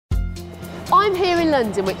I'm here in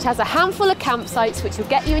London, which has a handful of campsites which will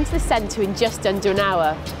get you into the centre in just under an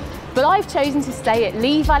hour. But I've chosen to stay at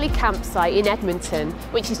Lee Valley Campsite in Edmonton,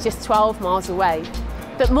 which is just 12 miles away.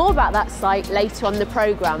 But more about that site later on in the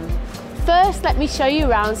programme. First, let me show you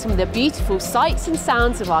around some of the beautiful sights and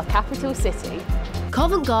sounds of our capital city.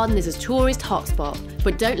 Covent Garden is a tourist hotspot,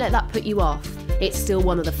 but don't let that put you off. It's still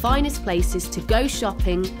one of the finest places to go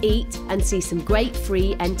shopping, eat and see some great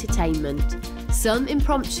free entertainment. Some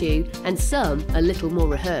impromptu and some a little more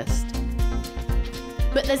rehearsed.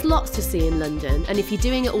 But there's lots to see in London, and if you're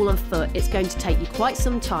doing it all on foot, it's going to take you quite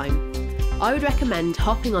some time. I would recommend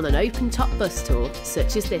hopping on an open-top bus tour,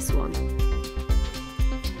 such as this one.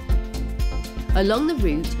 Along the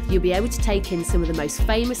route, you'll be able to take in some of the most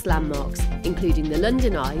famous landmarks, including the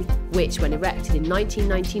London Eye, which, when erected in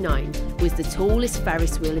 1999, was the tallest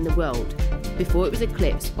Ferris wheel in the world, before it was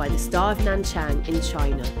eclipsed by the Star of Nanchang in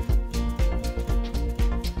China.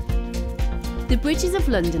 The bridges of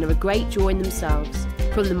London are a great draw in themselves,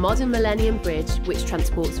 from the modern Millennium Bridge, which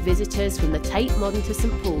transports visitors from the Tate Modern to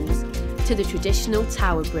St Paul's, to the traditional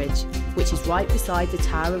Tower Bridge, which is right beside the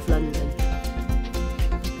Tower of London.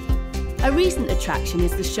 A recent attraction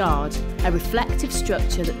is the Shard, a reflective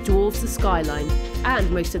structure that dwarfs the skyline and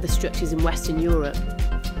most of the structures in Western Europe.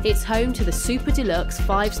 It's home to the super deluxe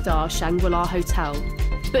 5-star Shangri-La Hotel,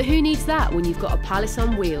 but who needs that when you've got a palace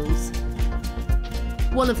on wheels?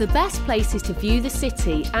 One of the best places to view the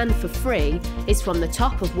city, and for free, is from the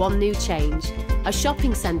top of One New Change, a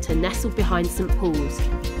shopping centre nestled behind St Paul's.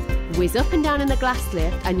 Whiz up and down in the glass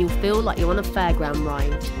lift and you'll feel like you're on a fairground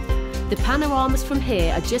ride. The panoramas from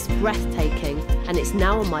here are just breathtaking, and it's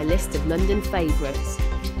now on my list of London favourites.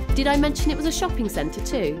 Did I mention it was a shopping centre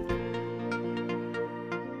too?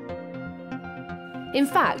 In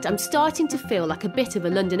fact, I'm starting to feel like a bit of a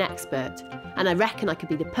London expert, and I reckon I could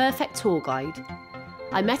be the perfect tour guide.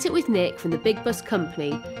 I met it with Nick from the Big Bus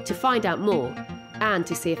Company to find out more and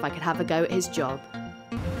to see if I could have a go at his job.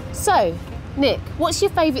 So, Nick, what's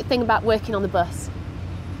your favourite thing about working on the bus?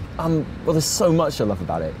 Well, there's so much I love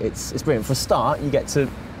about it. It's brilliant. For a start, you get to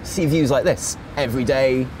see views like this every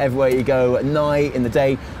day, everywhere you go, at night, in the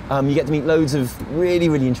day. You get to meet loads of really,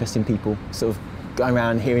 really interesting people, sort of going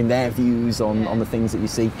around hearing their views on the things that you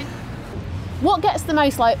see. What gets the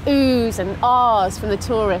most like oohs and ahs from the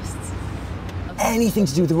tourists? Anything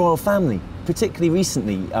to do with the royal family, particularly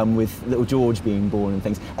recently with little George being born and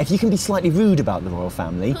things. If you can be slightly rude about the royal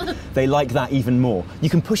family, they like that even more. You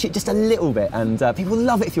can push it just a little bit, and people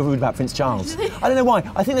love it if you're rude about Prince Charles. I don't know why.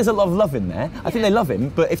 I think there's a lot of love in there. I think they love him,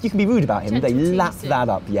 but if you can be rude about him, they lap that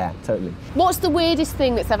up. Yeah, totally. What's the weirdest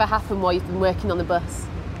thing that's ever happened while you've been working on the bus?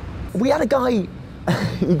 We had a guy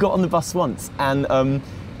who got on the bus once, and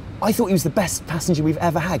I thought he was the best passenger we've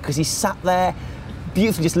ever had, because he sat there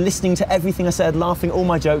beautifully just listening to everything I said, laughing at all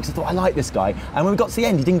my jokes. I thought, I like this guy. And when we got to the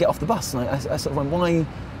end, he didn't get off the bus. And I sort of went, why?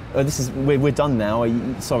 We're done now.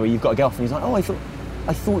 Sorry, you've got to get off. And he's like, oh, I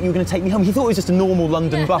thought you were going to take me home. He thought it was just a normal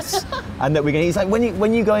London bus. And that he's like, when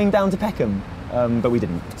are you going down to Peckham? But we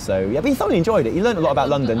didn't. So, yeah, but he thoroughly enjoyed it. He learned a lot about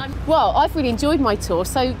London. Well, I've really enjoyed my tour.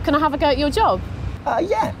 So can I have a go at your job?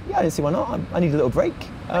 Yeah, I don't see why not. I need a little break.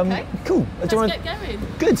 Okay. Cool. Let's get going.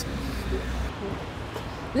 Good.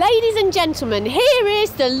 Ladies and gentlemen, here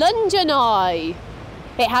is the London Eye.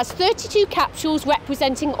 It has 32 capsules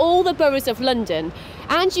representing all the boroughs of London,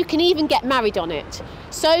 and you can even get married on it.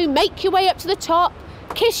 So make your way up to the top,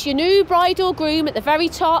 kiss your new bride or groom at the very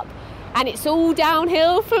top, and it's all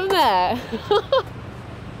downhill from there.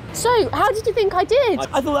 So, how did you think I did?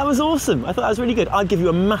 I thought that was awesome. I thought that was really good. I'd give you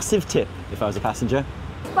a massive tip if I was a passenger.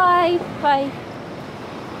 Bye. Bye.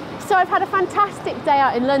 So I've had a fantastic day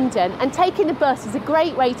out in London, and taking the bus is a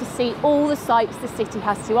great way to see all the sights the city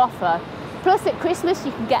has to offer. Plus at Christmas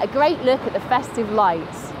you can get a great look at the festive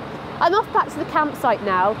lights. I'm off back to the campsite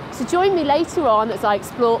now, so join me later on as I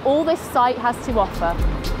explore all this site has to offer.